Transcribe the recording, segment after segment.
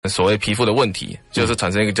所谓皮肤的问题，就是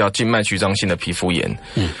产生一个叫静脉曲张性的皮肤炎。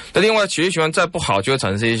那另外血液循环再不好，就会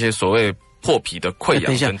产生一些所谓破皮的溃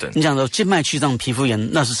疡等等。你讲的静脉曲张皮肤炎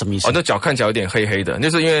那是什么意思？那脚看起来有点黑黑的，就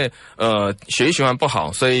是因为血液循环不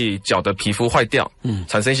好，所以脚的皮肤坏掉，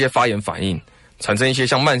产生一些发炎反应。产生一些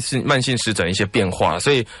像慢性湿疹一些变化，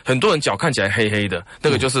所以很多人脚看起来黑黑的，那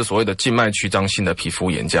个就是所谓的静脉曲张性的皮肤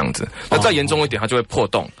炎这样子。那再严重一点，它就会破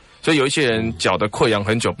洞。所以有一些人脚的溃疡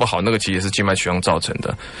很久不好，那个其实也是静脉曲张造成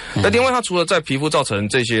的。那另外，它除了在皮肤造成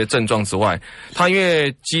这些症状之外，它因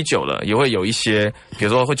为积久了，也会有一些，比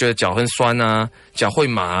如说会觉得脚很酸啊，脚会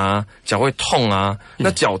麻啊，脚会痛啊。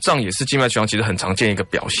那脚胀也是静脉曲张其实很常见一个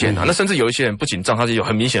表现啊。那甚至有一些人不仅胀，它是有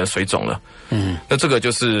很明显的水肿了。那这个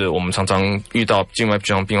就是我们常常遇到静脉曲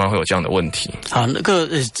张病患会有这样的问题。好，那个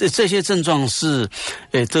这些症状是，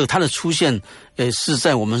这个它的出现，是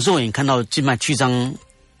在我们肉眼看到静脉曲张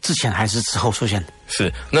之前还是之后出现的？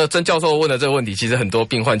是，那曾教授问的这个问题，其实很多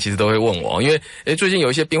病患其实都会问我，因为最近有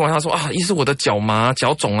一些病患他说啊，医师我的脚麻、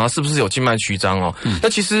脚肿啊，是不是有静脉曲张哦？那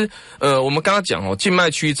其实我们刚刚讲哦，静脉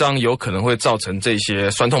曲张有可能会造成这些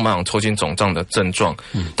酸痛、麻痒、抽筋、肿胀的症状，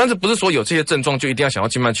但是不是说有这些症状就一定要想要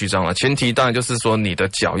静脉曲张啊？前提当然就是说你的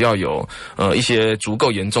脚要有一些足够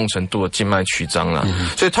严重程度的静脉曲张啦。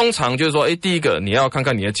所以通常就是说，第一个你要看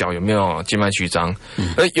看你的脚有没有静脉曲张，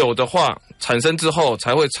有的话产生之后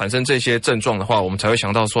才会产生这些症状的话，我们才会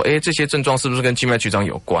想到说，这些症状是不是跟静脉曲张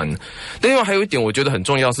有关？另外还有一点我觉得很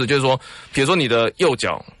重要是，就是说，比如说你的右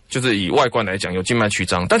脚，就是以外观来讲有静脉曲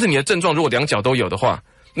张，但是你的症状如果两脚都有的话，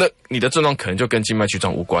那你的症状可能就跟静脉曲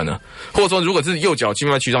张无关了。或者说如果是右脚静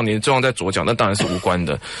脉曲张，你的症状在左脚，那当然是无关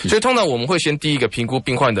的。所以通常我们会先第一个评估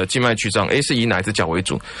病患的静脉曲张，是以哪一只脚为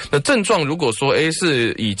主。那症状如果说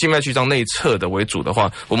是以静脉曲张内侧的为主的话，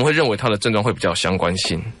我们会认为它的症状会比较有相关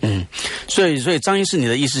性。所以张医师，你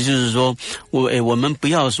的意思就是说，我们不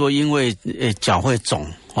要说因为脚会肿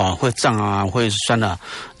啊，会胀啊，会酸啊，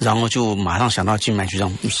然后就马上想到静脉曲张，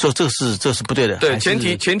说这是不对的。对，前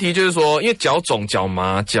提就是说，因为脚肿、脚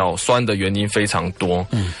麻、脚酸的原因非常多。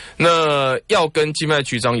那要跟静脉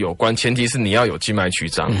曲张有关，前提是你要有静脉曲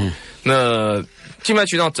张。那静脉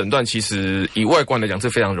曲张诊断其实以外观来讲是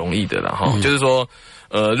非常容易的啦，就是说。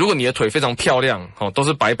如果你的腿非常漂亮，都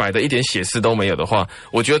是白白的，一点血丝都没有的话，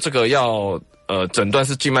我觉得这个要诊断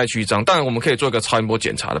是静脉曲张。当然我们可以做一个超音波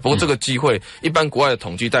检查的，不过这个机会一般国外的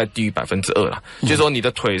统计大概低于 2% 啦。就是说你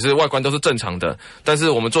的腿是外观都是正常的，但是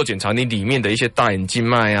我们做检查你里面的一些大眼静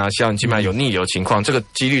脉啊、小眼静脉有逆流情况，这个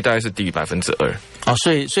几率大概是低于 2%。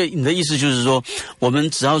所以你的意思就是说，我们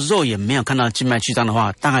只要肉眼没有看到静脉曲张的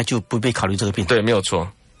话，大概就不被考虑这个病。对，没有错。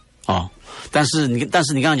但是你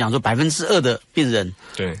刚刚讲说2%的病人，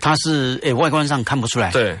对，他是外观上看不出来，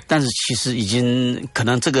对，但是其实已经可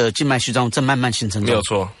能这个静脉曲张正慢慢形成中，没有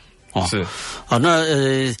错。是。好，那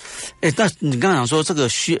那你刚刚讲说这个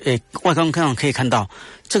外观上可以看到，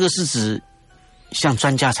这个是指像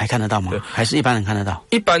专家才看得到吗？还是一般人看得到？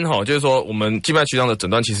一般就是说我们静脉曲张的诊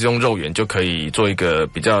断其实用肉眼就可以做一个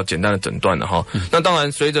比较简单的诊断了哈。那当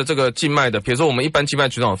然随着这个静脉的，比如说我们一般静脉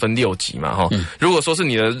曲张有分6级嘛哈。如果说是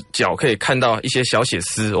你的脚可以看到一些小血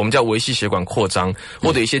丝，我们叫微细血管扩张，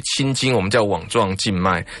或者一些青筋，我们叫网状静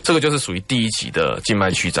脉，这个就是属于第1级的静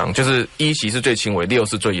脉曲张，就是1级是最轻微，6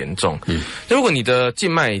是最严重。如果你的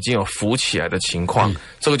静脉已经有浮起来的情况，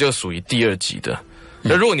这个就属于第2级的。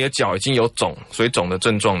那如果你的脚已经有水肿的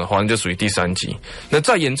症状的话，那就属于第3级。那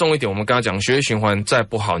再严重一点，我们刚刚讲血液循环再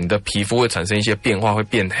不好，你的皮肤会产生一些变化，会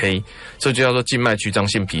变黑，这就叫做静脉曲张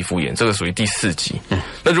性皮肤炎，这个属于第4级。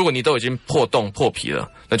那如果你都已经破洞破皮了，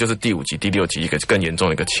那就是第5级、第6级一个更严重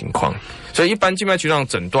的一个情况。所以一般静脉曲张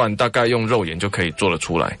诊断大概用肉眼就可以做得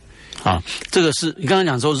出来。这个是你刚刚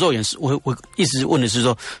讲说肉眼是我一直问的是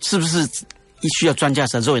说，是不是需要专家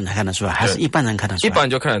才肉眼才看得出来，还是一般人看得出来？一般人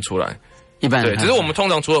就看得出来。一般对，只是我们通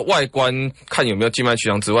常除了外观看有没有静脉曲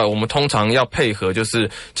张之外，我们通常要配合就是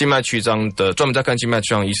静脉曲张的专门在看静脉曲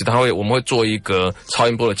张医师，我们会做一个超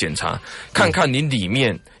音波的检查，看看你里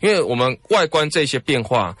面，因为我们外观这些变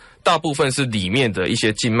化大部分是里面的一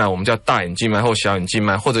些静脉，我们叫大眼静脉或小眼静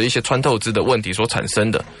脉，或者一些穿透支的问题所产生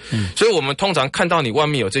的。所以我们通常看到你外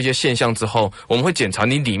面有这些现象之后，我们会检查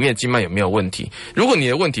你里面的静脉有没有问题。如果你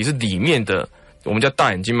的问题是里面的我们叫大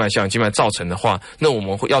眼静脉、小眼静脉造成的话，那我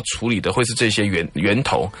们会要处理的会是这些源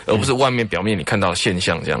头，而不是外面表面你看到的现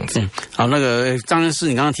象这样子。好，那个张医师，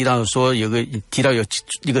你刚刚提到说有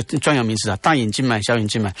一个专有名词啊，大眼静脉、小眼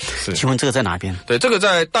静脉，请问这个在哪边？对，这个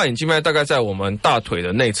在大眼静脉大概在我们大腿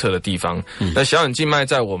的内侧的地方，那小眼静脉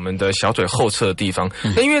在我们的小腿后侧的地方。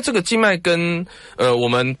那因为这个静脉跟我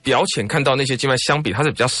们表浅看到那些静脉相比，它是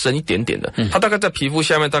比较深一点点的，它大概在皮肤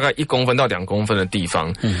下面大概1公分到2公分的地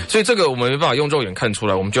方，所以这个我们没办法用肉眼看出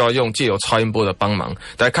来，我们就要用借由超音波的帮忙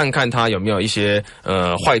来看看它有没有一些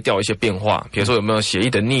坏掉一些变化，比如说有没有血液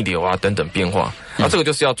的逆流啊等等变化。这个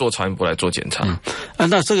就是要做超音波来做检查。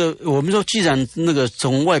那这个我们说，既然那个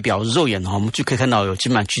从外表肉眼我们就可以看到有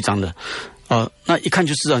静脉曲张的。那一看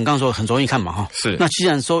就知道，你刚刚说很容易看嘛，哈。是。那既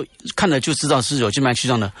然说看了就知道是有静脉曲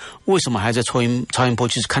张的，为什么还在超音波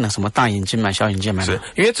去看了什么大眼静脉、小眼静脉呢？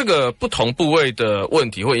是因为这个不同部位的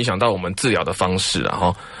问题会影响到我们治疗的方式啊，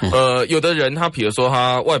哈。有的人他比如说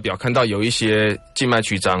他外表看到有一些静脉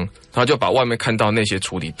曲张，他就把外面看到那些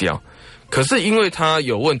处理掉。可是因为他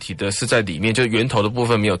有问题的是在里面，就是源头的部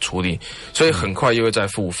分没有处理，所以很快又会再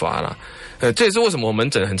复发了。这也是为什么我门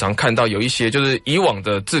诊很常看到有一些就是以往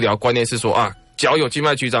的治疗观念是说啊，脚有静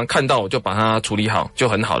脉曲张，看到我就把它处理好就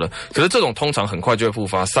很好了。可是这种通常很快就会复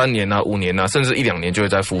发，3年啊、5年啊，甚至1-2年就会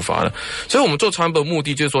再复发了。所以我们做超音波的目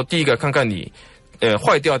的就是说，第一个看看你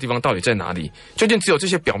坏掉的地方到底在哪里？究竟只有这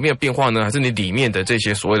些表面的变化呢，还是你里面的这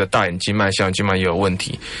些所谓的大眼静脉、小眼静脉也有问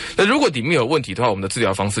题？那如果里面有问题的话，我们的治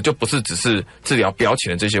疗方式就不是只是治疗表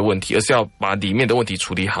浅的这些问题，而是要把里面的问题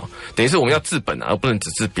处理好。等于是我们要治本啊，而不能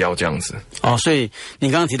只治标这样子。所以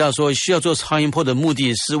你刚刚提到说需要做超音波的目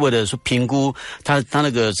的是为了说评估它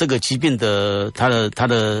那个这个疾病的它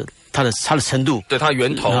的程度，对它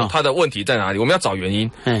源头，它的问题在哪里？我们要找原因，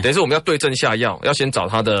等于是我们要对症下药，要先找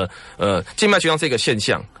它的静脉曲张是一个现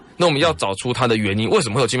象，那我们要找出它的原因，为什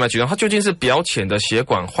么会有静脉曲张？它究竟是表浅的血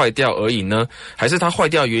管坏掉而已呢，还是它坏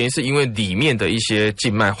掉的原因是因为里面的一些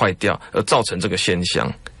静脉坏掉而造成这个现象？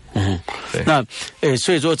对。那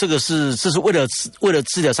所以说这是为了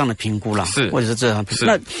治疗上的评估啦，是为了治疗上评估。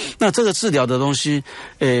那这个治疗的东西，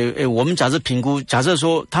我们假设评估，假设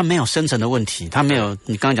说它没有深层的问题，它没有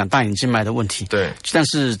你刚刚讲大眼静脉的问题，对，但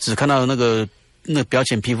是只看到那个表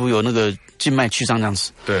浅皮肤有那个静脉曲张这样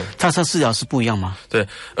子，对，它治疗是不一样吗？对，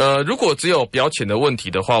如果只有表浅的问题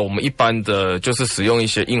的话，我们一般的就是使用一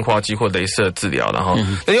些硬化剂或雷射治疗了哈。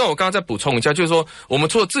那因为我刚刚再补充一下，就是说我们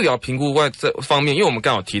除了治疗评估外这方面，因为我们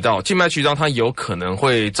刚好提到静脉曲张它有可能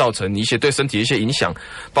会造成一些对身体的一些影响，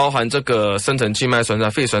包含这个深层静脉栓塞、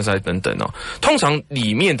肺栓塞等等哦。通常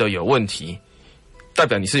里面的有问题，代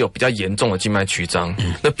表你是有比较严重的静脉曲张，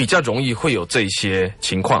那比较容易会有这些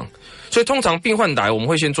情况。所以通常病患来，我们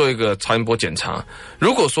会先做一个超音波检查。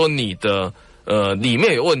如果说你的里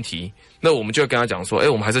面有问题，那我们就会跟他讲说，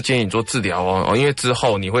我们还是建议你做治疗哦，因为之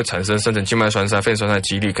后你会产生深层静脉栓塞、肺栓塞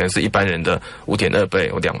几率可能是一般人的5.2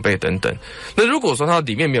倍或2倍等等。那如果说它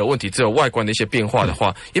里面没有问题，只有外观的一些变化的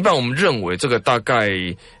话，一般我们认为这个大概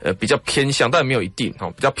比较偏向，但没有一定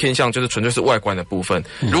比较偏向就是纯粹是外观的部分。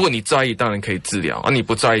如果你在意，当然可以治疗，你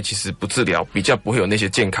不在意，其实不治疗比较不会有那些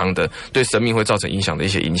健康的对生命会造成影响的一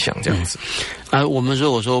些影响这样子。我们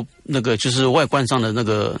如果说那个就是外观上的那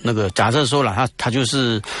个，假设说了，他就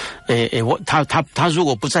是，他如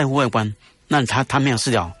果不在乎外观，那他没有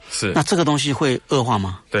治疗，是那这个东西会恶化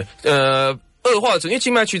吗？对，恶化程度，因为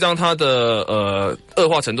静脉曲张它的恶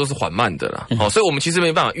化程度是缓慢的啦，所以我们其实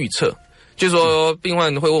没办法预测。就是说，病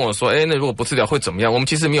患会问我说：“那如果不治疗会怎么样？”我们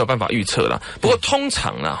其实没有办法预测啦。不过通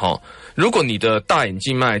常啦，如果你的大眼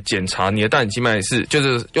静脉检查，你的大眼静脉就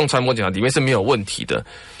是用超音波检查，里面是没有问题的，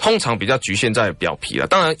通常比较局限在表皮啦。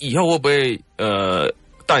当然，以后会不会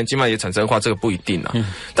大眼静脉也产生恶化，这个不一定啦。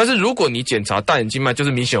但是如果你检查大眼静脉就是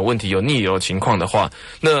明显有问题、有逆流的情况的话，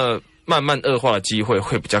那慢慢恶化的机会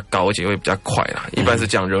会比较高，而且会比较快啦。一般是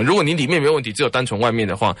这样认为。如果你里面没有问题，只有单纯外面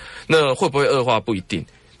的话，那会不会恶化不一定。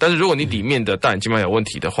但是如果你里面的大眼静脉有问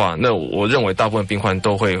题的话，那我认为大部分病患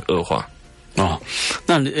都会恶化。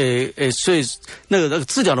那所以那个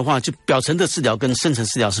治疗的话，就表层的治疗跟深层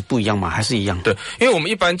治疗是不一样吗？还是一样？对，因为我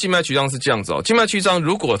们一般静脉曲张是这样子静脉曲张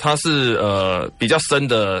如果它是比较深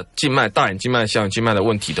的静脉、大眼静脉、小眼静脉的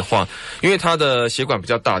问题的话，因为它的血管比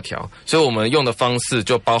较大条，所以我们用的方式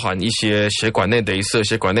就包含一些血管内雷射、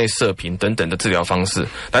血管内射频等等的治疗方式，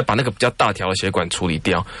来把那个比较大条的血管处理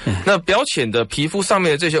掉。那表浅的皮肤上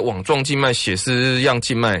面的这些网状静脉、血丝样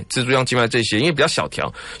静脉、蜘蛛样静脉这些，因为比较小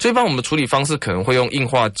条，所以一般我们的处理方式可能会用硬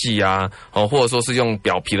化剂啊，或者说是用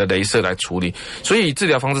表皮的雷射来处理，所以治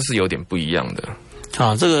疗方式是有点不一样的。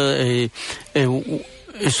这个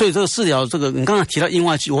所以这个治疗，这个你刚刚提到硬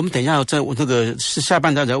化剂，我们等一下在那个下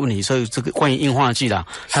半段再问你，所以这个关于硬化剂啦，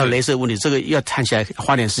还有雷射问题，这个要谈起来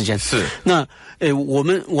花点时间。是，那我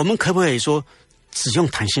们可不可以说只用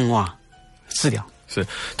弹性化治疗？是，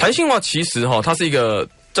弹性化其实它是一个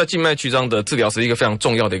在静脉曲张的治疗是一个非常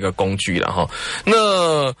重要的一个工具啦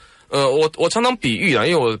那我常常比喻啦，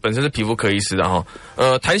因为我本身是皮肤科医师啦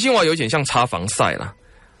弹性化有点像擦防晒啦，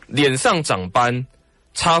脸上长斑，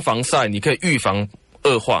擦防晒你可以预防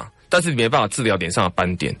恶化，但是你没办法治疗脸上的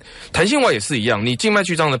斑点。弹性化也是一样，你静脉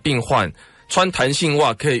曲张的病患，穿弹性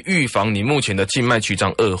袜可以预防你目前的静脉曲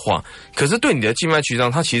张恶化，可是对你的静脉曲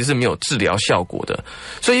张它其实是没有治疗效果的。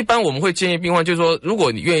所以一般我们会建议病患就是说，如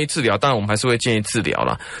果你愿意治疗，当然我们还是会建议治疗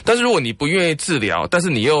啦。但是如果你不愿意治疗，但是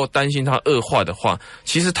你又担心它恶化的话，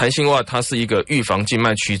其实弹性袜它是一个预防静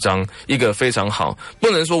脉曲张一个非常好，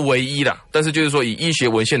不能说唯一啦，但是就是说以医学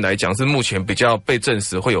文献来讲，是目前比较被证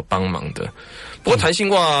实会有帮忙的。不过弹性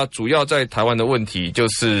袜主要在台湾的问题就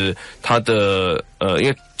是它的因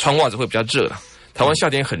为穿袜子会比较热啦，台湾夏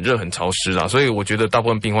天很热很潮湿啦，所以我觉得大部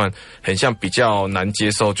分病患很像比较难接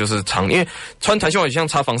受，就是因为穿弹性袜也像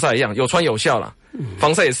擦防晒一样，有穿有效啦，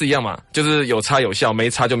防晒也是一样嘛，就是有擦有效，没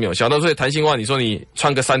擦就没有效。那所以弹性袜你说你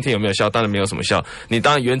穿个3天有没有效？当然没有什么效。你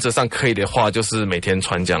当然原则上可以的话，就是每天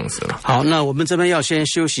穿这样子了。好，那我们这边要先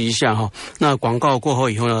休息一下哈，那广告过后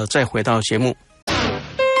以后呢，再回到节目。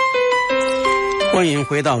欢迎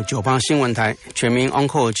回到98新闻台全民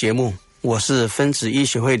Encore 节目，我是分子医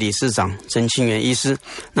学会理事长曾庆元医师。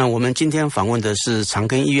那我们今天访问的是长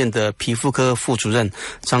庚医院的皮肤科副主任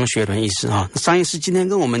张学伦医师哈。张医师今天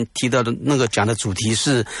跟我们提到的那个讲的主题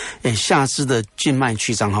是下肢的静脉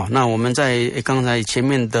曲张哈。那我们在刚才前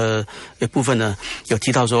面的部分呢，有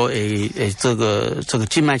提到说这个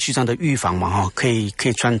静脉曲张的预防嘛哈，可以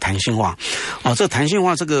穿弹性袜哦。这个弹性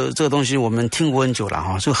袜这个东西我们听过很久了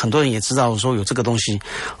哈，所以很多人也知道说有这个东西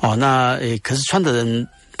哦。那可是穿的人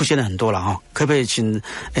不见得很多了哈，可不可以请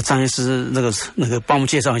张医师那个帮我们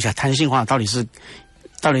介绍一下弹性袜到底是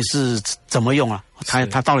怎么用啊？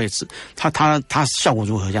它到底是它效果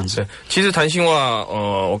如何这样子？其实弹性袜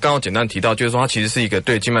我刚刚简单提到，就是说它其实是一个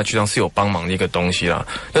对静脉曲张是有帮忙的一个东西啦。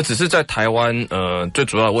那只是在台湾最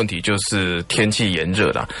主要的问题就是天气炎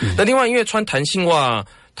热啦。那另外因为穿弹性袜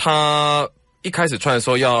它一开始穿的时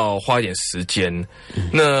候要花一点时间，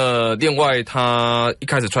那另外他一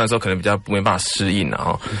开始穿的时候可能比较没办法适应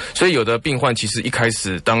啊，所以有的病患其实一开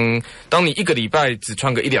始当你1个礼拜只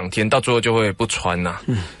穿个1-2天，到最后就会不穿呐。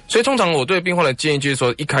所以通常我对病患的建议就是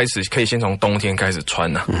说，一开始可以先从冬天开始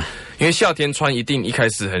穿呐，因为夏天穿一定一开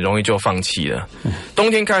始很容易就放弃了，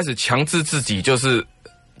冬天开始强制自己就是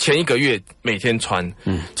前1个月每天穿。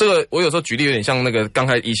这个我有时候举例有点像那个刚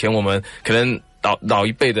才以前我们可能老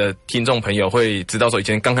一辈的听众朋友会知道说，以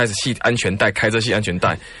前刚开始系安全带，开车系安全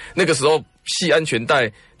带，那个时候系安全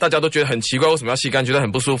带大家都觉得很奇怪，为什么要系安全带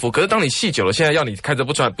很不舒服？可是当你系久了，现在要你开车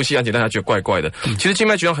不系安全带，他觉得怪怪的。其实静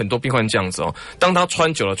脉曲张很多病患这样子哦，当他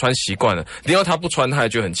穿久了穿习惯了，然后他不穿他还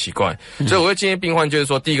觉得很奇怪，所以我会建议病患就是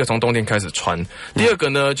说，第一个从冬天开始穿，第二个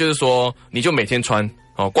呢就是说你就每天穿。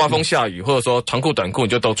刮风下雨或者说长裤短裤你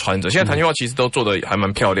就都穿着，现在弹性袜其实都做的还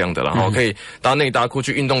蛮漂亮的啦，可以搭内搭裤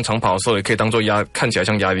去运动长跑的时候也可以当做看起来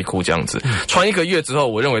像压力裤这样子，穿1个月之后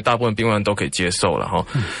我认为大部分病患都可以接受了哈。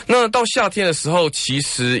那到夏天的时候，其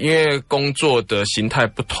实因为工作的形态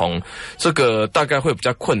不同，这个大概会比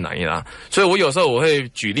较困难啦，所以我有时候我会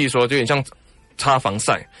举例说，就有点像擦防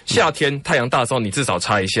晒，夏天太阳大的时候你至少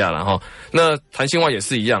擦一下啦齁。那弹性袜也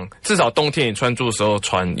是一样，至少冬天你穿住的时候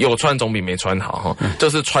穿，有穿总比没穿好齁。这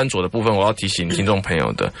是穿着的部分我要提醒听众朋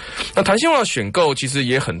友的。那弹性袜选购其实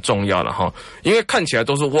也很重要了齁，因为看起来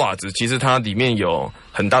都是袜子，其实它里面有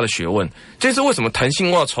很大的学问。这是为什么弹性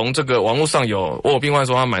袜从这个网络上我有病患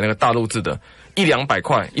说他买那个大陆制的100-200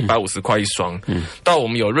块150块一双，到我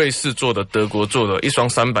们有瑞士做的、德国做的，一双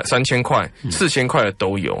3000块、4000块的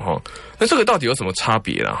都有齁。那这个到底有什么差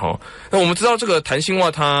别啦齁？那我们知道这个弹性袜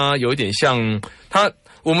它有一点像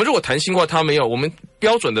我们如果弹性袜它没有我们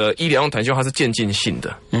标准的医疗用弹性袜，它是渐进性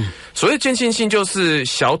的。所谓渐进性就是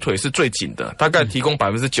小腿是最紧的，大概提供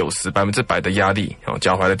90%、100%的压力，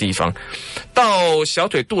脚踝的地方。到小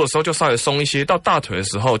腿肚的时候就稍微松一些，到大腿的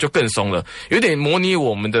时候就更松了，有点模拟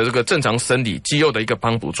我们的这个正常生理肌肉的一个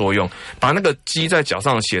帮补作用，把那个积在脚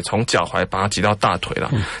上的血从脚踝把它挤到大腿了。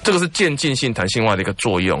这个是渐进性弹性袜的一个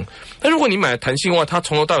作用。那如果你买的弹性袜它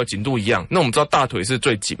从头到尾紧度一样，那我们知道大腿是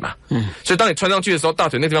最紧嘛，所以当你穿上去的时候，大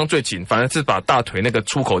腿那地方最紧，反而是把大腿那个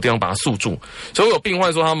出口地方把它束住。所以有病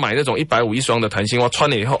患说他买那种150一双的弹性袜，穿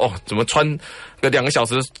了以后怎么穿个2个小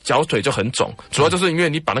时脚腿就很肿，主要就是因为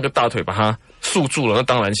你把那个大腿把它束住了，那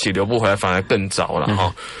当然血流不回来反而更糟了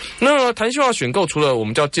齁。那弹性袜选购除了我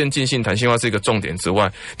们叫渐进性弹性袜是一个重点之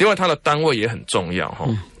外，另外它的单位也很重要齁。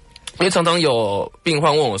因为常常有病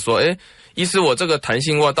患问我说，医师我这个弹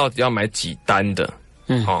性袜到底要买几单的？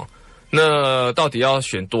那到底要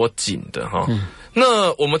选多紧的齁？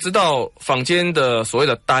那我们知道坊间的所谓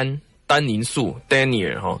的单宁数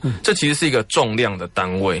denier 这其实是一个重量的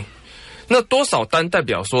单位。那多少单代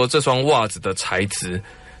表说这双袜子的材质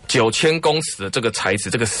9000公尺的这个材质，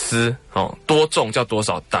这个丝多重叫多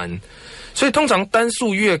少单。所以通常单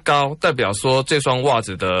数越高，代表说这双袜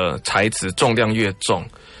子的材质重量越重。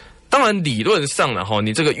当然理论上啦齁，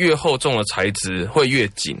你这个越厚重的材质会越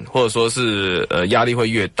紧，或者说是压力会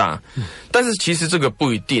越大。但是其实这个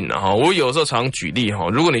不一定啦齁。我有时候常举例齁，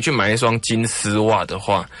如果你去买一双金丝袜的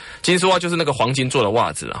话，金丝袜就是那个黄金做的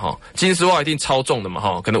袜子啦齁，金丝袜一定超重的嘛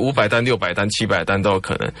齁，可能500单、600单、700单都有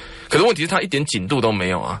可能。可是问题是它一点紧度都没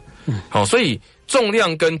有啊。好，所以重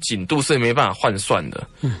量跟紧度是没办法换算的。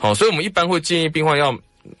好，所以我们一般会建议病患要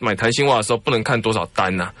买弹性袜的时候，不能看多少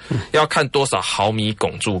单呐，要看多少毫米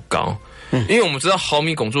汞柱高。因为我们知道毫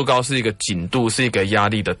米汞柱高是一个紧度，是一个压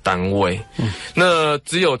力的单位。那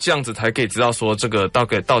只有这样子才可以知道说这个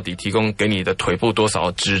到底提供给你的腿部多少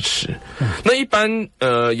的支持。那一般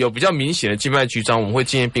有比较明显的静脉曲张，我们会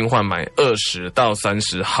建议病患买20到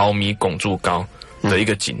30毫米汞柱高的一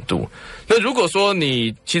个紧度。那如果说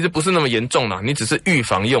你其实不是那么严重啦，你只是预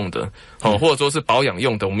防用的或者说是保养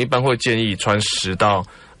用的，我们一般会建议穿10到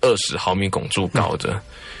20毫米汞柱高的。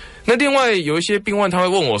那另外有一些病患他会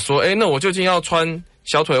问我说，那我究竟要穿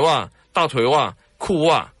小腿袜、大腿袜、裤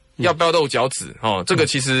袜，要不要露脚趾？这个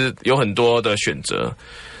其实有很多的选择。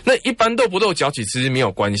那一般露不露脚趾其实没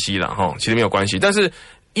有关系啦，其实没有关系。但是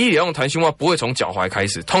医疗用弹性袜不会从脚踝开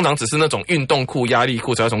始，通常只是那种运动裤、压力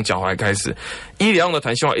裤才会从脚踝开始。医疗用的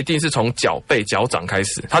弹性袜一定是从脚背、脚掌开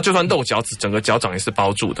始，它就算露脚趾，整个脚掌也是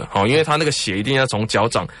包住的，因为它那个血一定要从脚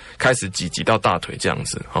掌开始挤到大腿这样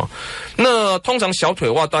子。那通常小腿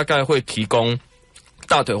袜大概会提供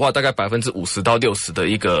大腿袜大概50%到60%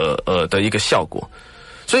的一个效果。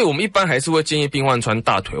所以我们一般还是会建议病患穿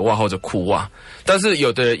大腿袜或者裤袜，但是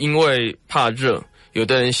有的人因为怕热，有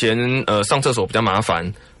的人嫌上厕所比较麻烦，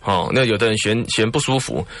那有的人嫌不舒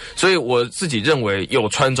服，所以我自己认为有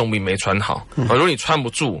穿总比没穿好。如果你穿不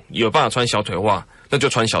住，有办法穿小腿袜，那就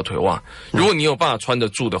穿小腿袜；如果你有办法穿得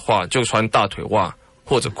住的话，就穿大腿袜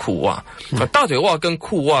或者裤袜。大腿袜跟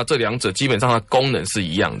裤袜这两者基本上它功能是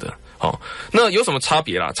一样的。那有什么差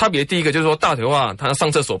别啦？差别第一个就是说大腿袜它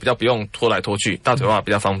上厕所比较不用拖来拖去，大腿袜比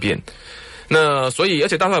较方便。那所以而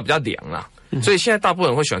且大腿袜比较凉啦。所以现在大部分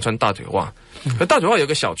人会喜欢穿大腿袜。可大腿袜有一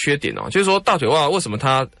个小缺点就是说大腿袜为什么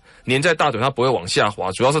它粘在大腿它不会往下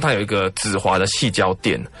滑，主要是它有一个止滑的矽胶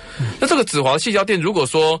垫。那这个止滑的矽胶垫如果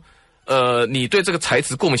说你对这个材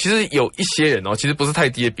质过敏，其实有一些人其实不是太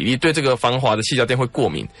低的比例对这个防滑的矽胶垫会过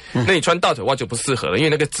敏，那你穿大腿袜就不适合了，因为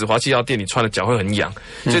那个止滑矽胶垫你穿了脚会很痒。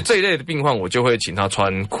所以这一类的病患我就会请他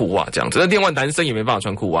穿裤袜这样子。那另外男生也没办法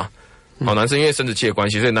穿裤袜，男生因为生殖器的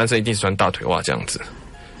关系，所以男生一定是穿大腿袜这样子。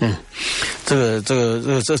这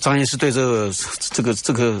个张医师对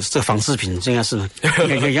这个纺织品应该是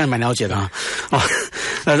应该蛮了解的啊。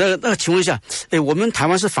那请问一下，我们台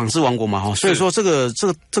湾是纺织王国嘛所以说这个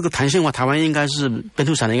弹性袜台湾应该是本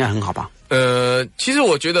土产的应该很好吧？其实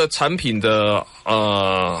我觉得产品的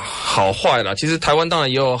好坏啦，其实台湾当然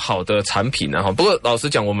也有好的产品啊，不过老实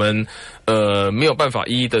讲我们没有办法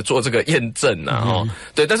一一的做这个验证啊，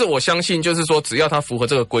对，但是我相信就是说只要它符合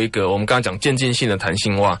这个规格，我们刚刚讲渐进性的弹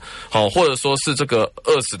性袜，或者说是这个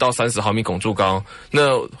20到30毫米汞柱高，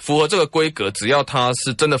那符合这个规格，只要它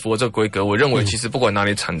是真的符合这个规格，我认为其实不管哪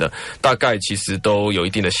里产的，大概其实都有一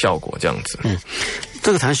定的效果这样子。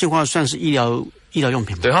这个弹性袜算是医疗用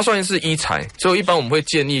品吗？对，它算是医材，所以一般我们会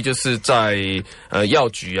建议就是在药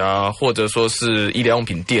局啊，或者说是医疗用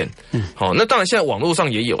品店。那当然现在网络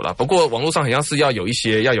上也有啦，不过网络上好像是要有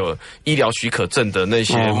医疗许可证的那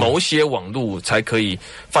些某些网络才可以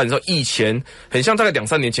贩售。以前很像大概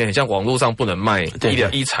2-3年前，很像网络上不能卖医疗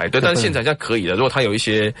医材，对，但是现在好像可以了。如果它有一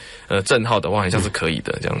些证号的话，很像是可以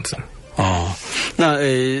的这样子。那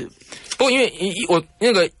不过因为我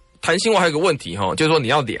那个弹性袜还有个问题就是说你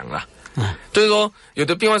要量啦。就是说有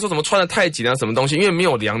的病患说什么穿得太紧啊什么东西，因为没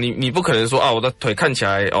有量，你不可能说我的腿看起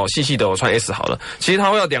来细细的，我穿 S 好了。其实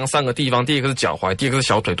它会要量3个地方，第一个是脚踝，第二个是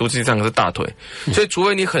小腿肚，第三个是大腿。所以除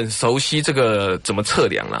非你很熟悉这个怎么测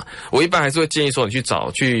量啦，我一般还是会建议说你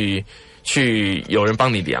去有人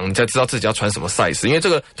帮你量，你才知道自己要穿什么 size。因为这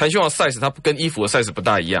个弹性袜 size 它跟衣服的 size 不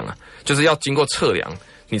大一样啊，就是要经过测量。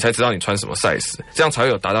你才知道你穿什么 size， 这样才会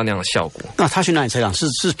有达到那样的效果。那他去哪里测量？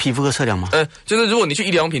是皮肤科测量吗？就是如果你去医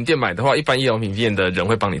疗用品店买的话，一般医疗用品店的人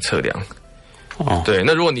会帮你测量。对，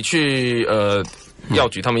那如果你去药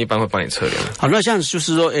局，他们一般会帮你测量。好，那这样就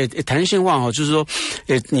是说，弹性袜就是说，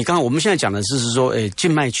你刚刚我们现在讲的是说，静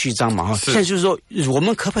脉曲张嘛现在就是说，我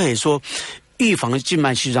们可不可以说预防静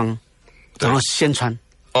脉曲张，然后先穿？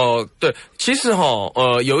对，其实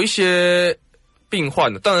有一些病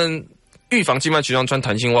患，当然。预防静脉曲张穿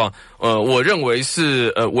弹性袜，我认为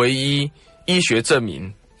是唯一医学证明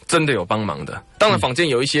真的有帮忙的，当然坊间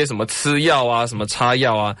有一些什么吃药啊、什么擦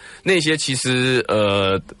药啊，那些其实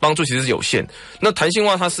帮助其实是有限。那弹性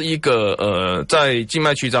袜它是一个在静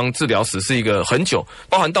脉曲张治疗史是一个很久，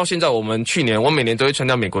包含到现在我每年都会参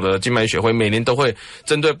加美国的静脉学会，每年都会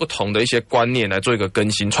针对不同的一些观念来做一个更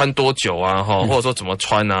新，穿多久啊或者说怎么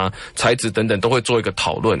穿啊，材质等等都会做一个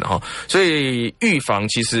讨论哈。所以预防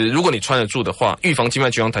其实如果你穿得住的话，预防静脉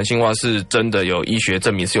曲张弹性袜是真的有医学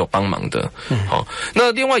证明是有帮忙的。好，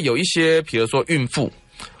那另外有一些比如说孕妇，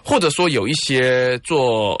或者说有一些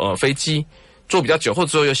坐飞机坐比较久，或者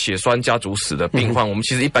说有血栓家族史的病患，我们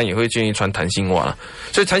其实一般也会建议穿弹性袜啦。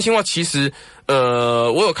所以弹性袜其实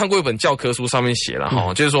我有看过一本教科书，上面写了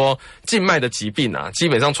哈，就是说静脉的疾病啊，基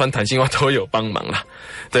本上穿弹性袜都有帮忙啦。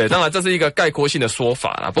对，当然这是一个概括性的说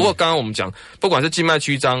法啦。不过刚刚我们讲，不管是静脉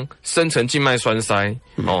曲张、深层静脉栓塞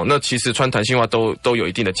那其实穿弹性袜都有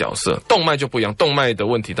一定的角色。动脉就不一样，动脉的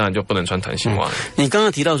问题当然就不能穿弹性袜。你刚刚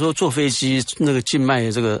提到说坐飞机那个静脉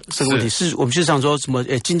的这个问题，是我们就想说什么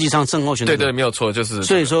经济舱症候群？对，没有错，就是。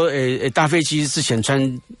所以说搭飞机之前穿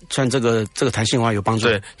这个弹性袜有帮助。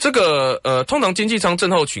对，这个通常经济舱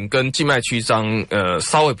症候群跟静脉曲张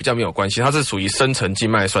稍微比较没有关系，它是属于深层静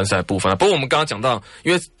脉栓塞部分。不过我们刚刚讲到，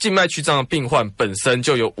因为静脉曲张的病患本身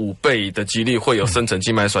就有5倍的几率会有深层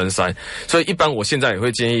静脉栓塞，所以一般我现在也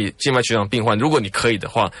会建议静脉曲张病患，如果你可以的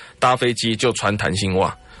话，搭飞机就穿弹性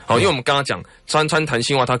袜。好，因为我们刚刚讲穿弹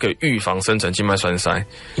性袜，它可以预防深层静脉栓塞。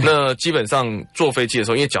那基本上坐飞机的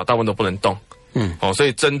时候，因为脚大部分都不能动，所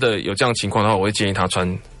以真的有这样情况的话，我会建议他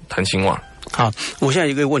穿弹性袜。好，我现在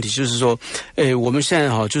有一个问题就是说，我们现在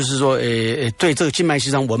就是说，对这个静脉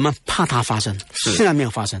曲张，我们怕它发生，现在没有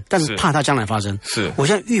发生，但是怕它将来发生。是，我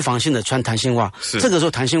现在预防性的穿弹性袜，这个时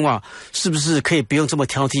候弹性袜是不是可以不用这么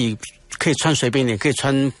挑剔，可以穿随便一点，可以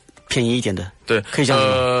穿便宜一点的？对，可以这样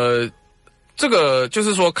子。这个就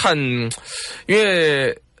是说看，因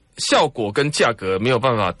为效果跟价格没有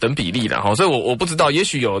办法等比例的哈，所以我不知道，也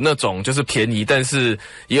许有那种就是便宜，但是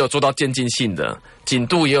也有做到渐进性的，紧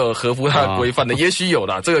度也有合乎它的规范的，也许有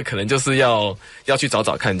啦。这个可能就是要去找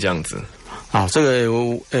找看这样子。好，这个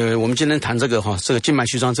我们今天谈这个这个静脉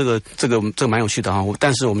曲张，这个蛮有趣的哈。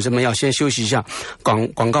但是我们这边要先休息一下，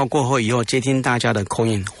广告过后以后接听大家的 call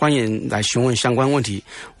in， 欢迎来询问相关问题，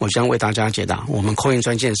我将为大家解答。我们 call in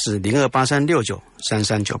专线是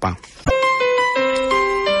0283693398。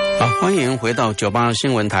好，欢迎回到98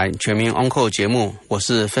新闻台全民 on-call 节目，我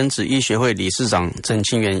是分子医学会理事长郑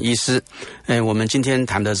清源医师。我们今天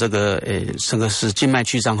谈的这个是静脉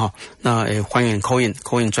曲张哈，那欢迎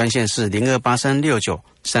call in 专线是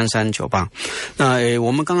0283693398。那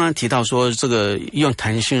我们刚刚提到说这个用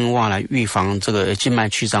弹性袜来预防这个静脉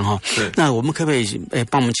曲张哈，那我们可不可以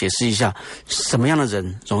帮我们解释一下什么样的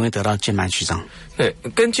人容易得到静脉曲张？对，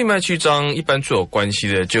跟静脉曲张一般最有关系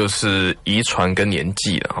的就是遗传跟年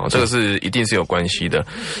纪了哈，这个是一定是有关系的。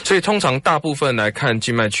所以通常大部分来看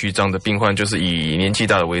静脉曲张的病患，就是以年纪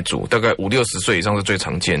大的为主，大概50-60岁以上是最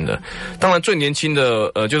常见的。当然最年轻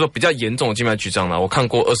的就是说比较严重的静脉曲张啦，我看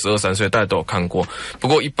过22-23岁，大家都有看过。不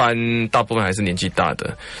过一般大部分还是年纪大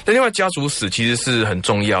的。那另外家族史其实是很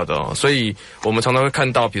重要的哦，所以我们常常会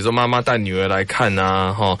看到，比如说妈妈带女儿来看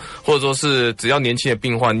啊，或者说是只要年轻的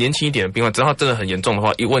病患，年轻一点的病患，只要他真的很严重的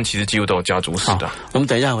话，一问其实几乎都有家族史的。我们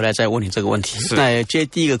等一下回来再问你这个问题。那接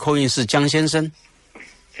第一个call in是江先生。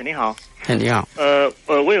你好。你好。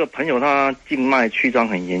我有个朋友，他静脉曲张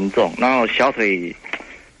很严重，然后小腿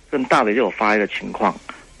跟大腿就有发一个情况。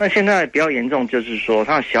那现在比较严重，就是说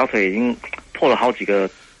他的小腿已经破了好几个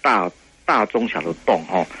大中小的洞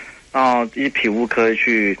哈，然后一些皮肤科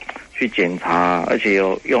去检查，而且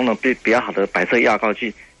有用了比较好的白色药膏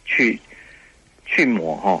去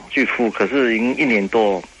抹哈，去敷，可是已经1年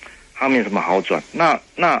多，他没有什么好转。那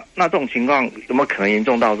这种情况有没有可能严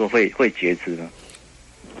重到说会截肢呢？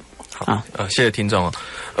好，谢谢听众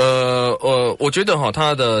我觉得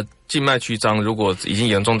他的静脉曲张如果已经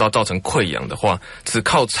严重到造成溃疡的话，只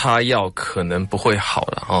靠擦药可能不会好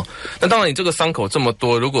了哈。那当然你这个伤口这么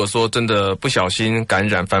多，如果说真的不小心感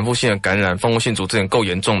染，反复性的感染，蜂窝性组织炎够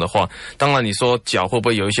严重的话，当然你说脚会不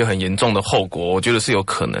会有一些很严重的后果，我觉得是有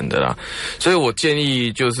可能的啦。所以我建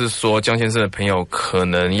议就是说江先生的朋友可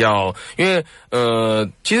能要，因为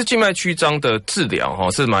其实静脉曲张的治疗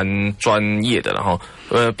是蛮专业的啦哈。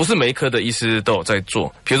不是每一科的医师都有在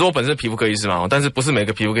做，比如说我本身皮肤科医师嘛，但是不是每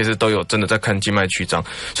个皮肤科医师都有真的在看静脉曲张，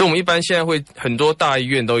所以我们一般现在会很多大医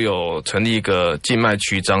院都有成立一个静脉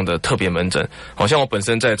曲张的特别门诊，好像我本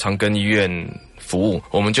身在长庚医院服务，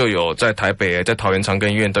我们就有在台北、在桃园长庚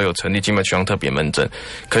医院都有成立静脉曲张特别门诊，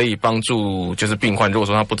可以帮助就是病患，如果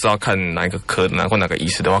说他不知道看哪一个科或哪个医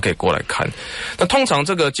师的话，可以过来看。那通常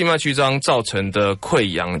这个静脉曲张造成的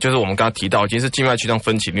溃疡，就是我们刚刚提到已经是静脉曲张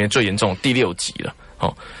分期里面最严重的第6级了。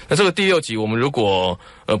那这个第6级，我们如果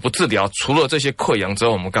不治疗，除了这些溃疡之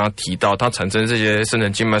后，我们刚刚提到它产生这些深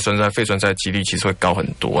层静脉栓塞、肺栓塞的几率其实会高很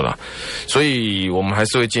多啦。所以我们还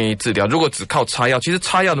是会建议治疗。如果只靠擦药，其实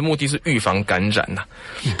擦药的目的是预防感染呐，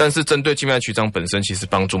但是针对静脉曲张本身，其实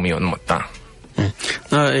帮助没有那么大。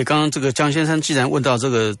那刚刚这个江先生既然问到这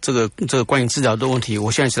个关于治疗的问题，我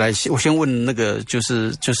现在我先问那个就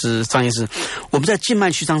是张医师，我们在静脉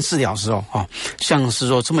曲张治疗的时候像是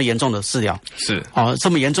说这么严重的治疗是这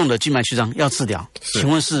么严重的静脉曲张要治疗，请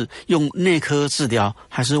问是用内科治疗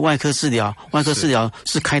还是外科治疗？外科治疗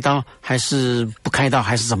是开刀还是不开刀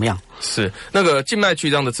还是怎么样？是那个静脉曲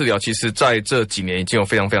张的治疗，其实在这几年已经有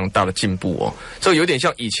非常非常大的进步哦。这个有点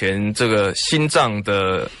像以前这个心脏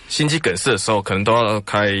的心肌梗塞的时候，可能都要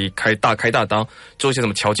开大刀，做一些什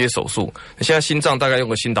么桥接手术。现在心脏大概用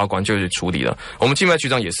个心导管就去处理了。我们静脉曲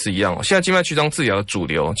张也是一样哦。现在静脉曲张治疗的主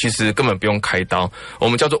流其实根本不用开刀，我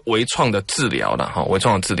们叫做微创的治疗啦，微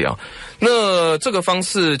创的治疗。那这个方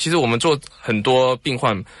式其实我们做很多病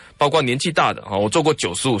患，包括年纪大的我做过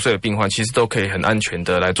95岁的病患，其实都可以很安全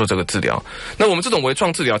的来做这个治疗。那我们这种微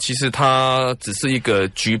创治疗，其实它只是一个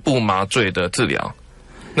局部麻醉的治疗，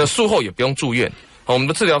那术后也不用住院。我们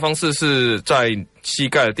的治疗方式是在膝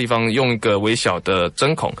盖的地方用一个微小的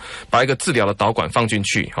针孔，把一个治疗的导管放进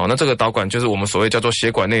去。那这个导管就是我们所谓叫做血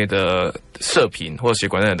管内的射频或者血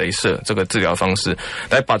管内的雷射这个治疗方式，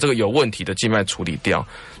来把这个有问题的静脉处理掉。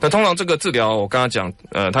那通常这个治疗我刚刚讲，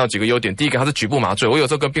它有几个优点。第一个，它是局部麻醉。我有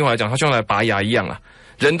时候跟病患来讲，它就像来拔牙一样啦。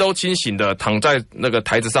人都清醒的躺在那个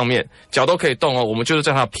台子上面，脚都可以动我们就是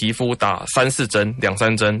在他皮肤打3-4针、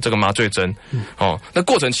2-3针这个麻醉针。那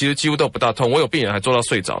过程其实几乎都不大痛。我有病人还做到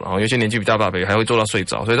睡着了，有些年纪比较大的还会做到睡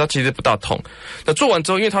着，所以他其实不大痛。那做完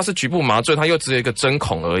之后，因为它是局部麻醉，它又只有一个针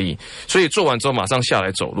孔而已，所以做完之后马上下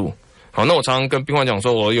来走路。那我常常跟病患讲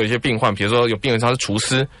说，我有一些病患，比如说有病人他是厨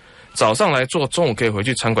师，早上来做，中午可以回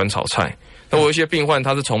去餐馆炒菜。那我有一些病患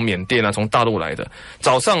他是从缅甸从大陆来的，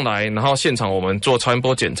早上来，然后现场我们做超音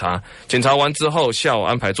波检查，检查完之后下午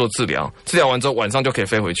安排做治疗，治疗完之后晚上就可以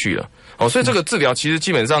飞回去了。所以这个治疗其实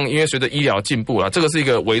基本上因为随着医疗进步这个是一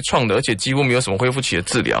个微创的，而且几乎没有什么恢复期的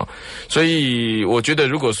治疗。所以我觉得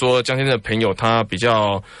如果说江先生的朋友他比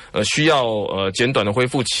较需要简短的恢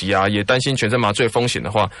复期也担心全身麻醉风险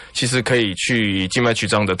的话，其实可以去静脉曲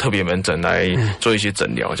张的特别门诊来做一些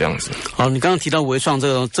诊疗这样子。好，你刚刚提到微创这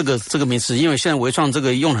个名词，因为现在微创这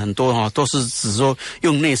个用了很多都是只说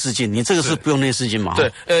用内视镜，你这个是不用内视镜嘛？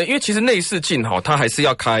对，因为其实内视镜它还是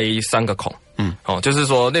要开3个孔。就是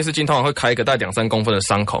说内视镜通常会开一个大概2-3公分的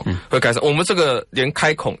伤口，会开我们这个连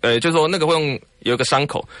开孔，就是说那个会有一个伤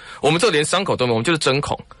口，我们这个连伤口都没有，我们就是针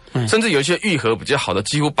孔，甚至有一些愈合比较好的，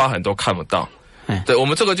几乎疤痕都看不到。对，我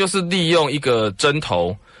们这个就是利用一个针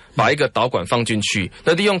头，把一个导管放进去，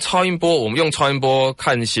那利用超音波，我们用超音波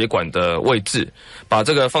看血管的位置，把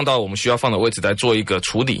这个放到我们需要放的位置来做一个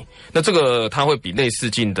处理。那这个它会比内视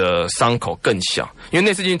镜的伤口更小，因为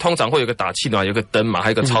内视镜通常会有个打气嘛，有个灯嘛，还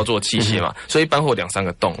有个操作器械嘛，所以一般会有2-3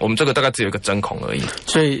个洞。我们这个大概只有一个针孔而已。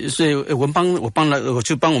所以我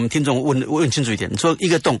就帮我们听众问清楚一点，你说一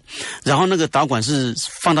个洞，然后那个导管是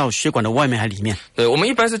放到血管的外面还里面？对，我们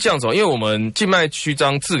一般是这样子因为我们静脉曲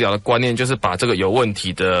张治疗的观念就是把这个有问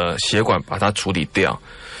题的血管把它处理掉。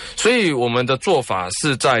所以我们的做法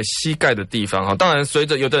是在膝盖的地方当然随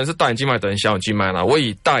着有的人是大眼静脉，有的人小眼静脉啦。我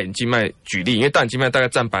以大眼静脉举例，因为大眼静脉大概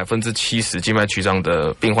占70%静脉曲张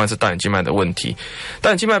的病患是大眼静脉的问题。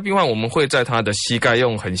大眼静脉病患我们会在他的膝盖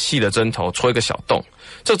用很细的针头戳一个小洞，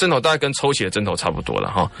这个针头大概跟抽血的针头差不多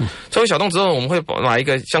了抽一个小洞之后，我们会拿一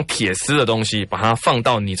个像铁丝的东西把它放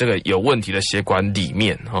到你这个有问题的血管里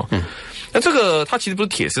面那这个它其实不是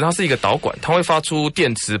铁丝，它是一个导管，它会发出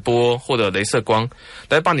电磁波或者雷射光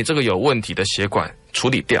来把你这个有问题的血管处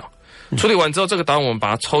理掉。处理完之后，这个导管我们把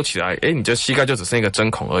它抽起来，你这膝盖就只剩一个针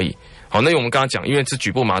孔而已。好，那我们刚刚讲，因为是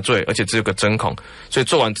局部麻醉，而且只有个针孔，所以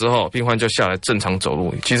做完之后，病患就下来正常走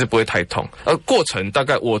路，其实不会太痛。而过程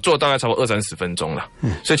我做大概差不多20-30分钟了。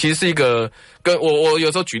所以其实是一个跟我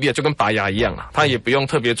有时候举例就跟拔牙一样它也不用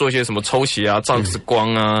特别做一些什么抽血照X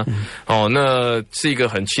光那是一个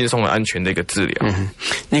很轻松的安全的一个治疗。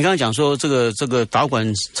你刚刚讲说这个导管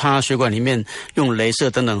插血管里面用雷射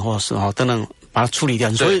等等或是等等把它处理掉，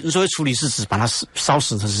你所谓处理是指把它烧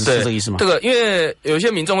死，是这个意思吗？这个因为有些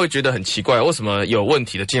民众会觉得很奇怪，为什么有问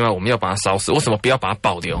题的静脉我们要把它烧死？为什么不要把它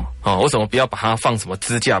保留为什么不要把它放什么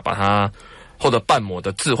支架把它或者瓣膜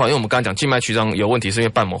的置换，因为我们刚才讲静脉曲张有问题是因为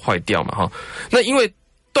瓣膜坏掉嘛哈。那因为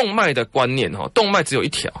动脉的观念哈，动脉只有一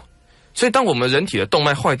条，所以当我们人体的动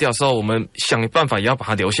脉坏掉的时候，我们想办法也要把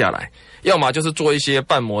它留下来，要么就是做一些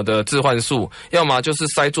瓣膜的置换术，要么就是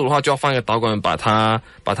塞住的话就要放一个导管把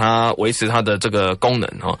它维持它的这个功能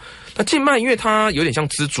哈。那静脉因为它有点像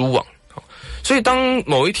蜘蛛网。所以，当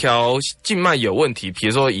某一条静脉有问题，比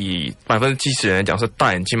如说以70%人来讲是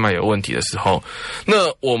大眼静脉有问题的时候，那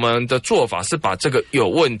我们的做法是把这个有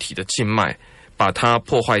问题的静脉把它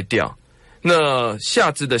破坏掉。那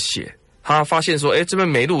下肢的血，他发现说，这边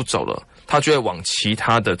没路走了，它就会往其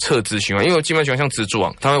他的侧支循环，因为静脉循环像蜘蛛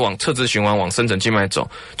网，它会往侧支循环往深层静脉走，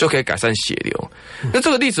就可以改善血流。那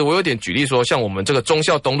这个例子我有点举例说，像我们这个忠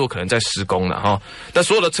孝东路可能在施工了哈，那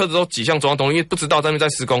所有的车子都挤向忠孝东路，因为不知道那边在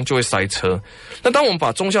施工就会塞车。那当我们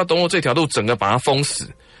把忠孝东路这条路整个把它封死，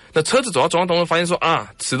那车子走到忠孝东路发现说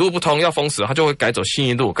此路不通要封死，它就会改走信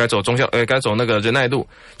义路，改走改走那个仁爱路，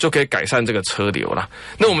就可以改善这个车流啦。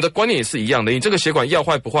那我们的观念也是一样的，你这个血管要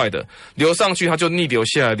坏不坏的，流上去它就逆流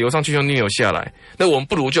下来，流上去就逆流下来，那我们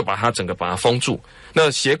不如就把它整个把它封住，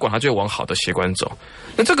那血管它就会往好的血管走。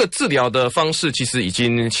那这个治疗的方式其实已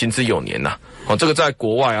经行之有年了，这个在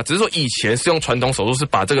国外啊，只是说以前是用传统手术，是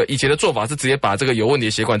把这个以前的做法是直接把这个有问题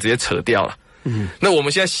的血管直接扯掉了。那我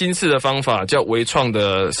们现在新式的方法叫微创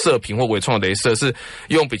的射频或微创的雷射，是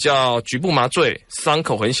用比较局部麻醉、伤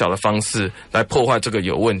口很小的方式来破坏这个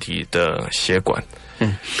有问题的血管。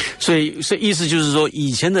所以意思就是说，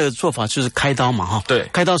以前的做法就是开刀嘛，哈，对，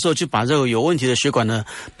开刀的时候就把这个有问题的血管呢，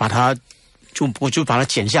我就把它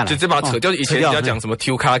剪下来，直接把它扯掉。以前人家讲什么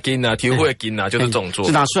抽卡筋啊、抽血筋啊，就是这种做。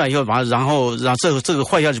就拿出来以后，然后这个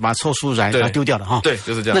坏掉就把它抽出来，把它丢掉了哈。对，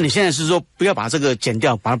就是这样。那你现在是说不要把这个剪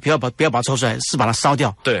掉，不要把它抽出来，是把它烧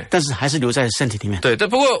掉。对，但是还是留在身体里面。对，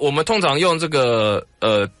不过我们通常用这个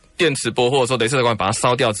电磁波或者说雷射导管把它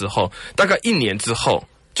烧掉之后，大概1年之后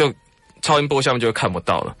就超音波下面就会看不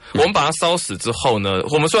到了。我们把它烧死之后呢，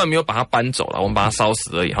我们虽然没有把它搬走了，我们把它烧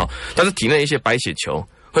死而已哈，但是体内一些白血球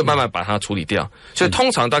会慢慢把它处理掉，所以通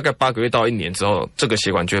常大概8个月到1年之后，这个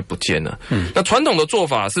血管就会不见了。那传统的做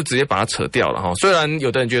法是直接把它扯掉了哈。虽然有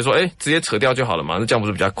的人觉得说，直接扯掉就好了嘛，那这样不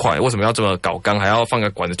是比较快？为什么要这么搞刚，还要放个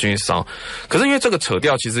管子进去烧？可是因为这个扯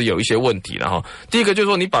掉其实有一些问题了哈。第一个就是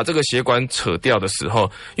说，你把这个血管扯掉的时候，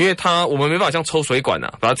因为我们没办法像抽水管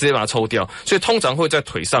直接把它抽掉，所以通常会在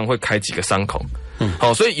腿上会开几个伤口。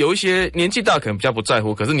所以有一些年纪大可能比较不在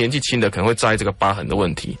乎，可是年纪轻的可能会在意这个疤痕的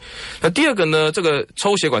问题。那第二个呢，这个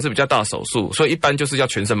抽血管是比较大的手术，所以一般就是要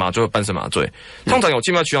全身麻醉或半身麻醉。通常有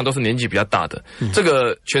静脉曲张都是年纪比较大的，这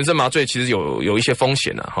个全身麻醉其实有一些风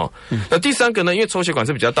险的哈。那第三个呢，因为抽血管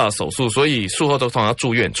是比较大的手术，所以术后都通常要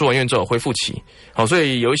住院，住完院之后有恢复期，所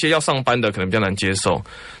以有一些要上班的可能比较难接受。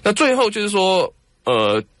那最后就是说，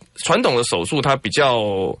传统的手术它比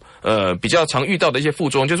较常遇到的一些副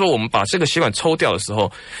作用，就是说我们把这个血管抽掉的时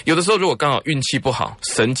候，有的时候如果刚好运气不好，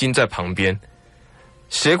神经在旁边，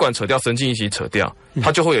血管扯掉，神经一起扯掉，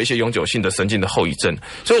它就会有一些永久性的神经的后遗症。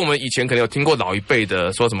所以我们以前可能有听过老一辈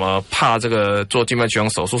的说什么怕这个做静脉曲张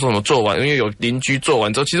手术，说什么做完，因为有邻居做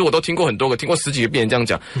完之后，其实我都听过很多个，听过10几个病人这样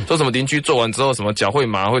讲，说什么邻居做完之后什么脚会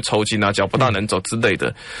麻、会抽筋啊，脚不大能走之类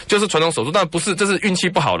的，就是传统手术，但不是，这是运气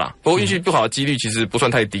不好啦。不过运气不好的几率其实不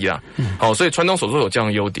算太低啦。所以传统手术有这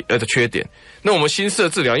样的缺点。那我们新式的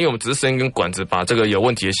治疗，因为我们只是伸一根管子把这个有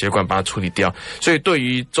问题的血管把它处理掉，所以对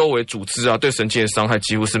于周围组织啊、对神经的伤害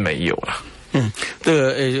几乎是没有啦。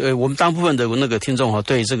我们大部分的那个听众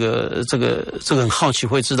对这个很好奇，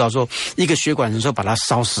会知道说一个血管你说把它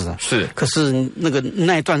烧死了，是，可是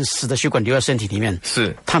那一段死的血管留在身体里面，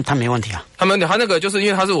是它没问题啊，它那个就是因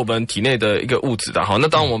为它是我们体内的一个物质的哈，那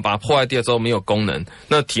当我们把它破坏掉之后没有功能，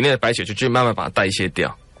那体内的白血球就慢慢把它代谢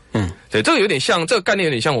掉。对，这个有点像，这个概念有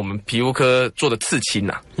点像我们皮肤科做的刺青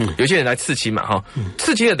呐。有些人来刺青嘛，哈，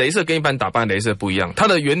刺青的雷射跟一般打斑的雷射不一样，它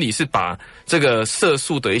的原理是把这个色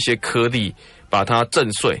素的一些颗粒把它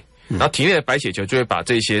震碎，然后体内的白血球就会把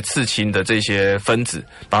这些刺青的这些分子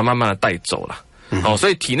把它慢慢的带走了。所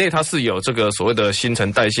以体内它是有这个所谓的新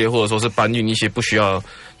陈代谢，或者说是搬运一些不需要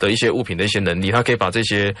的一些物品的一些能力，它可以把这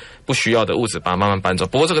些不需要的物质把它慢慢搬走。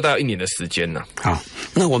不过这个大概1年的时间呢。好，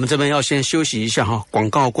那我们这边要先休息一下哈，广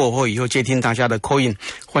告过后以后接听大家的 call in，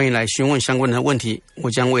 欢迎来询问相关的问题，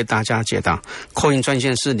我将为大家解答。call in 专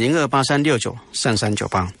线是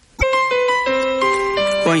0283693398。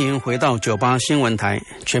欢迎回到98新闻台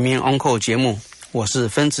全民 on call 节目，我是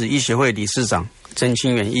分子医学会理事长曾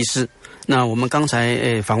清源医师。那我们刚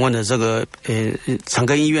才访问的这个长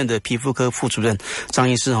庚医院的皮肤科副主任张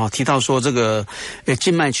医师提到说这个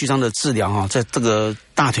静脉曲张的治疗在这个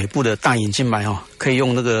大腿部的大隐静脉可以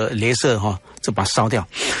用那个雷射就把它烧掉。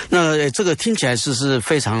那这个听起来是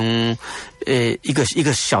非常一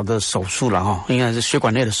个小的手术了应该是血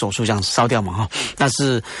管内的手术这样烧掉嘛但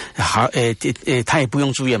是好他也不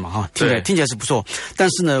用住院嘛听起来是不错。但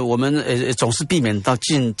是呢，我们总是避免到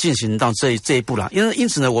进行到这一步了，因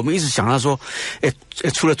此呢，我们一直想到说，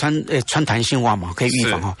除了穿弹性袜嘛可以预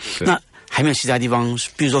防那还没有其他地方，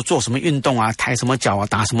比如说做什么运动啊，抬什么脚啊，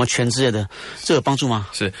打什么拳之类的，这有帮助吗？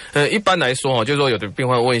是，一般来说就是说有的病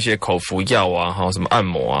患问一些口服药啊，什么按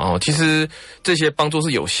摩啊，其实这些帮助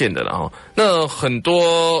是有限的了那很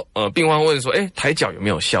多病患问说，抬脚有没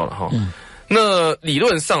有效了那理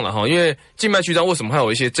论上了因为静脉曲张为什么还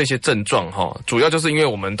有一些这些症状主要就是因为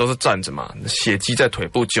我们都是站着嘛，血积在腿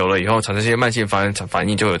部久了以后产生一些慢性反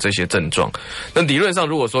应，就会有这些症状。那理论上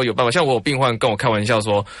如果说有办法，像我有病患跟我开玩笑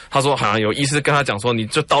说，他说好像有医师跟他讲说，你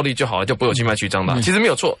就倒立就好了，就不会有静脉曲张的。其实没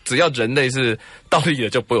有错，只要人类是倒立的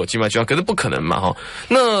就不会有静脉曲张，可是不可能嘛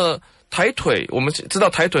那抬腿，我们知道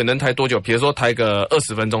抬腿能抬多久？比如说抬个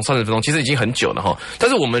20分钟、30分钟，其实已经很久了但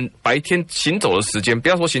是我们白天行走的时间，不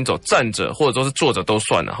要说行走，站着或者说是坐着都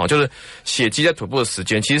算了就是血积在腿部的时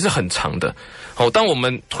间其实是很长的。当我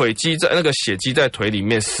们腿积在那个血积在腿里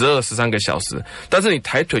面12、13个小时，但是你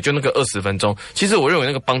抬腿就那个20分钟，其实我认为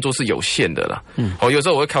那个帮助是有限的啦。有时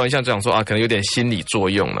候我会开玩笑讲说可能有点心理作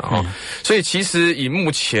用了所以其实以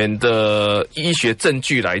目前的医学证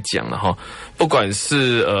据来讲了不管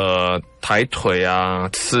是抬腿啊、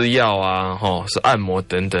吃药啊、是按摩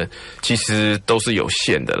等等，其实都是有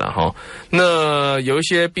限的啦那有一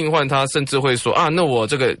些病患他甚至会说那我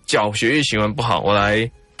这个脚血液循环不好，我来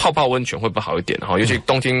泡温泉会不会好一点尤其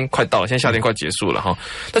冬天快到了，现在夏天快结束了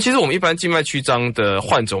那其实我们一般静脉曲张的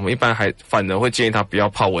患者，我们一般还反而会建议他不要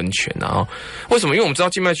泡温泉为什么？因为我们知道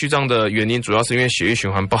静脉曲张的原因主要是因为血液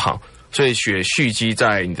循环不好，所以血蓄积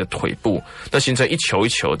在你的腿部，那形成一球一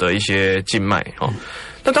球的一些静脉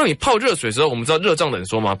那当你泡热水的时候，我们知道热胀冷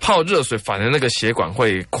缩嘛，泡热水反而那个血管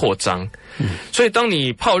会扩张所以当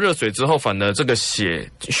你泡热水之后，反而这个血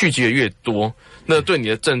蓄积的越多，那对你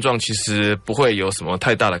的症状其实不会有什么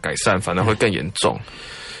太大的改善，反而会更严重。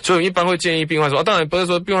所以我们一般会建议病患说当然不是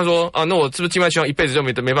说病患说那我是不是静脉曲张一辈子就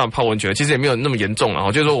没办法泡温泉？其实也没有那么严重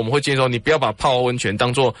就是说我们会建议说，你不要把泡温泉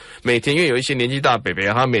当做每天，因为有一些年纪大的伯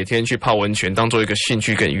伯他每天去泡温泉当做一个兴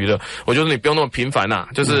趣跟娱乐，我觉得你不用那么频繁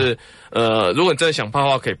就是如果你真的想泡的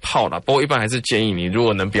话可以泡啦，不过一般还是建议你如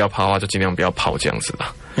果能不要泡的话就尽量不要泡这样子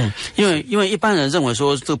啦。因为一般人认为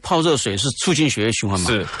说这个泡热水是促进血液循环嘛，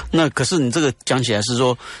是。那可是你这个讲起来是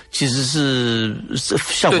说，其实是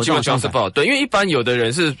效果相反。不好。对，因为一般有的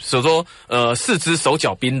人是说四肢手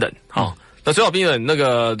脚冰冷那手脚冰冷那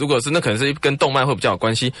个如果是那可能是跟动脉会比较有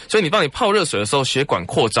关系，所以你帮你泡热水的时候，血管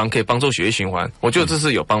扩张可以帮助血液循环，我觉得这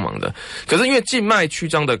是有帮忙的。可是因为静脉曲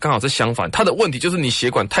张的刚好是相反，它的问题就是你血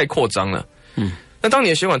管太扩张了。那当你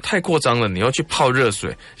的血管太扩张了，你要去泡热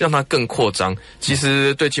水让它更扩张，其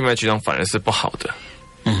实对静脉曲张反而是不好的。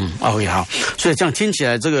OK 好，所以这样听起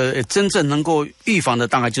来，这个真正能够预防的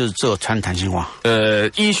大概就是这穿弹性袜。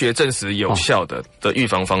医学证实有效的预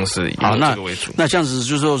防方式以这个为主。那这样子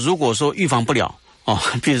就是说，如果说预防不了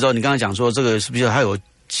比如说你刚才讲说这个是不是还有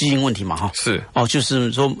基因问题嘛是就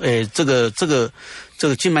是说这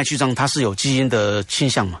个静脉曲张它是有基因的倾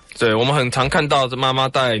向嘛？对，我们很常看到这妈妈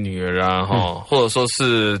带女儿啊或者说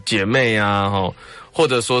是姐妹啊或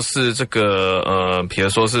者说是这个比如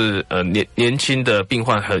说是年轻的病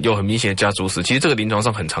患有很明显的家族史，其实这个临床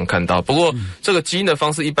上很常看到。不过这个基因的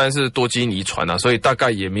方式一般是多基因遗传所以大概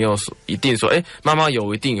也没有一定说妈妈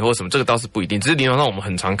有一定或什么，这个倒是不一定。只是临床上我们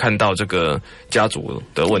很常看到这个家族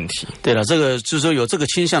的问题。对了，这个就是说有这个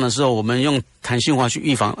倾向的时候，我们用弹性化去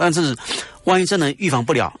预防，但是万一真的预防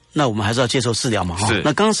不了，那我们还是要接受治疗嘛是。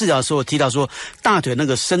那刚刚治疗的时候提到说大腿那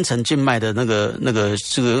个深层静脉的那个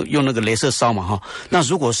这个用那个雷射烧嘛那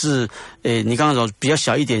如果是你刚刚说比较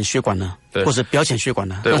小一点血管呢，或者表浅血管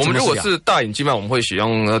呢？对，我们如果是大隐静脉，我们会使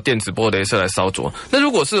用电磁波雷射来烧灼。那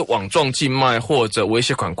如果是网状静脉或者微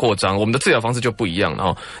血管扩张，我们的治疗方式就不一样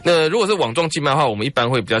了那如果是网状静脉的话，我们一般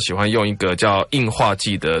会比较喜欢用一个叫硬化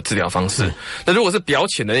剂的治疗方式。那如果是表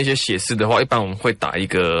浅的那些血丝的话，一般我们会打一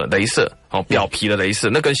个雷射。表皮的雷射，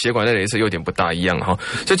那跟血管的雷射有点不大一样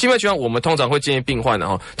所以静脉曲张我们通常会建议病患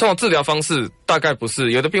通常治疗方式大概不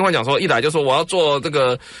是。有的病患讲说，一来就说我要做这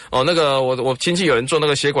个我亲戚有人做那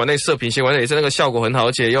个血管内射频血管内也是那个效果很好，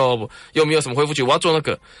而且又没有什么恢复期，我要做那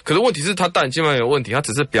个。可是问题是他大眼静脉有问题，他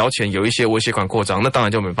只是表浅有一些微血管扩张，那当然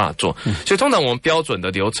就没办法做。所以通常我们标准的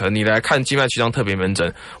流程，你来看静脉曲张特别门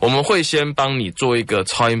诊，我们会先帮你做一个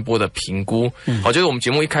超音波的评估。就是我们节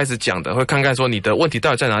目一开始讲的，会看看说你的问题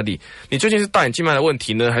到底在哪里，你究竟是大眼静脉的问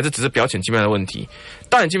题呢，还是只是表浅静脉的问题？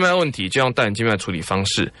大眼静脉的问题就用大眼静脉处理方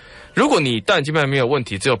式。如果你大眼静脉没有问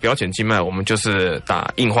题，只有表浅静脉，我们就是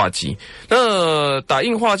打硬化剂。那打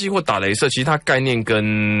硬化剂或打雷射，其实它概念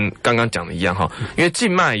跟刚刚讲的一样哈，因为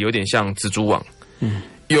静脉有点像蜘蛛网，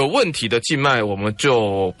有问题的静脉我们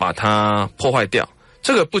就把它破坏掉。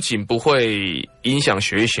这个不仅不会影响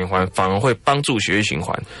血液循环，反而会帮助血液循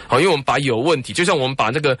环。好，因为我们把有问题，就像我们把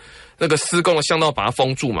那个施工的巷道把它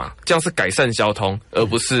封住嘛，这样是改善交通，而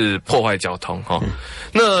不是破坏交通。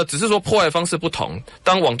那只是说破坏方式不同。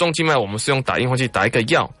当网状静脉，我们是用打硬化剂打一个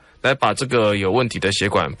药来把这个有问题的血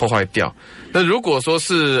管破坏掉。那如果说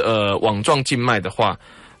是网状静脉的话，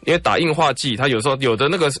因为打硬化剂，它有时候有的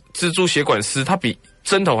那个蜘蛛血管丝，它比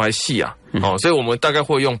针头还细啊，所以我们大概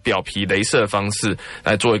会用表皮雷射的方式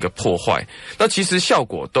来做一个破坏。那其实效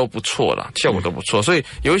果都不错啦，效果都不错。所以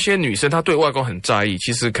有一些女生她对外观很在意，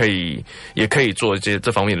其实也可以做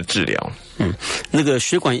这方面的治疗。那个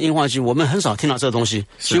血管硬化剂我们很少听到这个东西。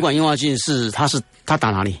血管硬化剂它打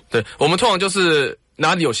哪里？对，我们通常就是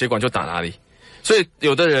哪里有血管就打哪里。所以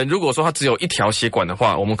有的人如果说他只有一条血管的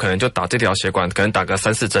话，我们可能就打这条血管，可能打个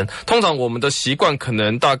3-4针。通常我们的习惯可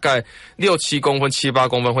能大概6-7公分、7-8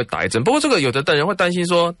公分会打一针。不过这个有的人会担心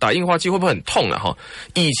说打硬化剂会不会很痛哈？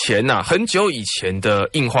以前很久以前的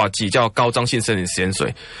硬化剂叫高张性生理食盐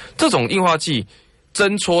水，这种硬化剂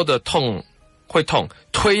针戳的痛会痛，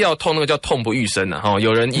推要痛，那个叫痛不欲生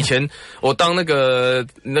有人以前我当那个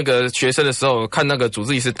学生的时候，看那个主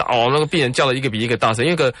治医师打那个病人叫的一个比一个大声，因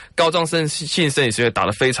为个高张性生理食盐打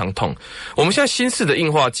得非常痛。我们现在新式的硬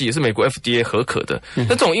化剂也是美国 FDA 核可的，那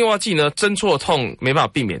这种硬化剂呢，针戳的痛没办法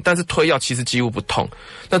避免，但是推药其实几乎不痛。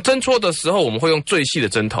那针戳的时候，我们会用最细的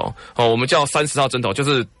针头我们叫30号针头，就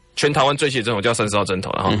是全台湾最细的针头叫30号针头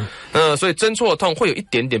了所以针戳的痛会有一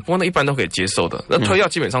点点，不过那一般都可以接受的。那推药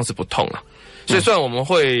基本上是不痛了。所以虽然我们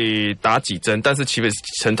会打几针，但是其实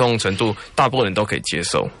疼痛程度大部分人都可以接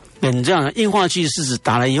受。你这样硬化剂是指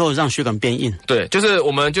打了以后让血管变硬？对，就是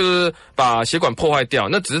我们就是把血管破坏掉，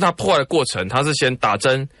那只是它破坏的过程，它是先打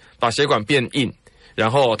针把血管变硬，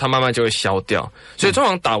然后它慢慢就会消掉。所以通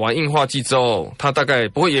常打完硬化剂之后，它大概也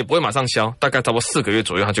不会马上消，大概差不多4个月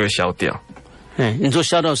左右它就会消掉。你说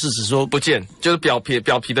消掉是指说不见，就是表皮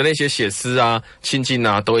的那些血丝啊、青筋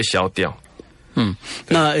啊都会消掉。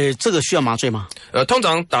那这个需要麻醉吗？通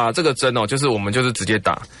常打这个针就是我们就是直接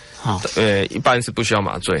打。好，一般是不需要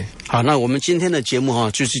麻醉。好，那我们今天的节目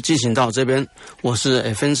就是进行到这边。我是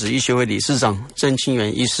分子医学会理事长曾清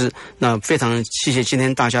源医师。那非常谢谢今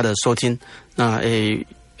天大家的收听。那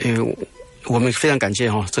我们非常感谢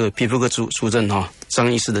这个皮肤科主任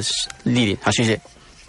张医师的莅临。好，谢谢。